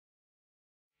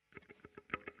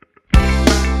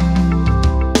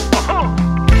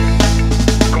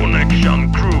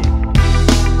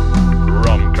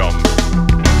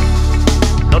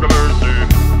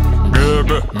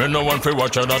want to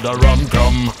watch another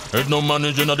rom-com. It's no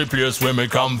managing of the place where me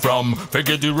come from.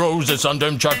 Forget the roses and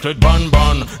them chocolate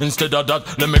bonbon. Instead of that,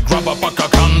 let me grab a pack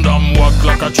of condom. Walk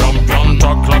like a champion,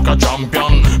 talk like a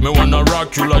champion. Me wanna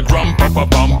rock you like grandpapa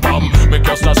pam pam. Me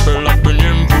cast a spell like me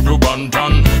name voodoo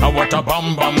bantan. I want a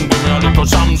bam bam, give me a little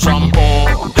sam sam.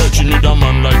 Oh, she need a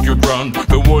man like you grand.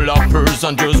 The whole of purse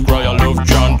and just cry I love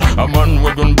John. A man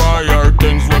we gon' buy her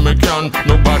things when me can.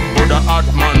 No bad but a hot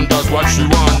man, that's what she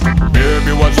want.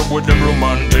 Baby, what's up with them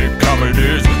romantic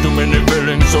comedies? Too many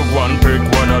feelings, so one pick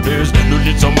one of these. You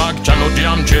need some action, no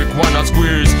damn chick, wanna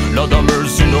squeeze. Lord of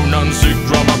mercy, no non-sick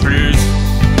drama, please.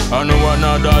 I know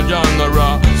another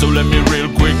genre, so let me real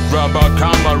quick grab a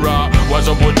camera. What's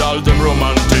up with all them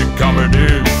romantic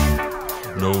comedies?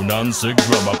 No non-sick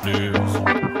drama,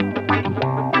 please.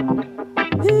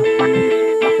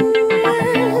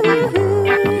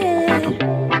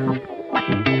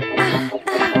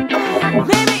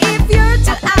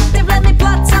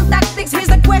 Here's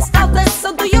the quest outlet,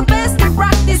 so do your best in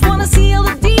practice. Wanna seal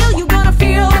the deal, you gotta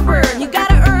feel the burn. You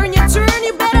gotta earn your turn,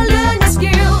 you better learn your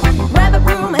skill. Grab a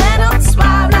broom, head up,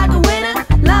 swab like a winner.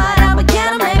 Light up a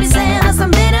candle, maybe send us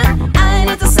some dinner. I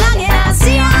need to slang it, I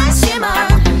see your eyes shimmer.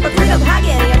 But without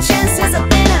hugging, your chances are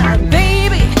thinner.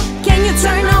 Baby, can you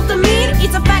turn off the meat?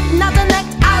 It's a fact, not an act,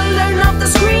 I'll learn off the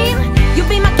screen. You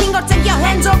be my king or take your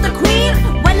hands off the queen.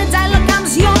 When the dialogue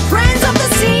comes, your friends off the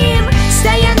scene.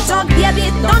 Stay and talk,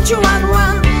 baby, don't you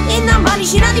run. In the money,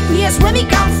 she not the place where we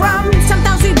come from.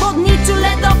 Sometimes we both need to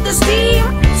let off the steam,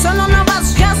 so none of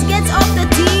us just gets off the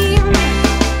team.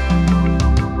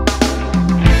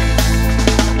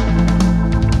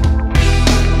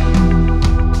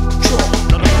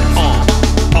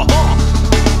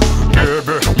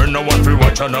 Baby, me no want to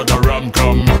watch another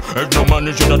rom-com. If no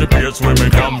money, she not the place where me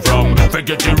come from.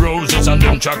 Forget the roses and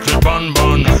them chocolate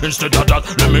bonbon. Instead of that,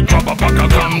 let me grab a pack of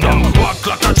condom. Walk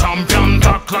like a champion,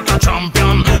 talk like a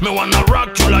champion. Me wanna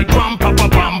rock you like grandpapa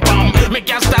bam bam. Me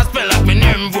cast a spell like me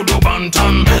name voodoo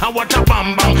bantan. I want a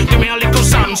bam bam, give me a little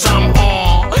sam sam.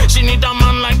 Oh, she need a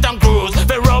man like Tom Cruise.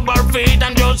 They rub her feet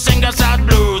and just sing a sad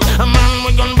blues. A man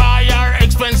we gon' buy her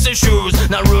expensive shoes.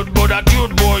 Not rude but a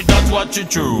cute boy, that's what you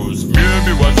choose.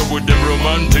 Baby, what's up with them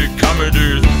romantic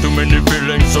comedies? Too many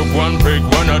feelings, so one pick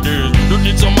one of these. You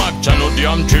need some action, no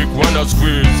damn chick, wanna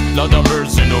squeeze. Lot of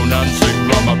mercy, no non-sick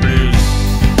drama, please.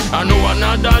 I know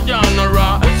another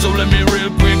genre, so let me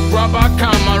real quick grab a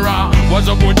camera. What's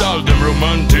up with all them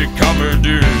romantic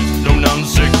comedies? No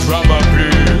non-sick drama,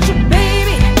 please.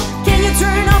 Baby, can you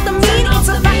turn off the meat? It's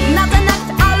a fact, not an act,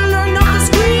 I'll learn off the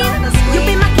screen. You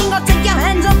be my king or take your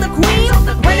hands off the queen.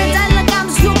 When the dialogue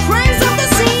comes, your friends off the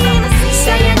scene.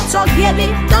 Stay and talk, baby,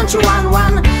 don't you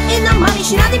run. In the money,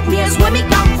 she not the place where we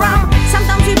come from.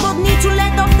 Sometimes we both need to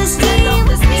let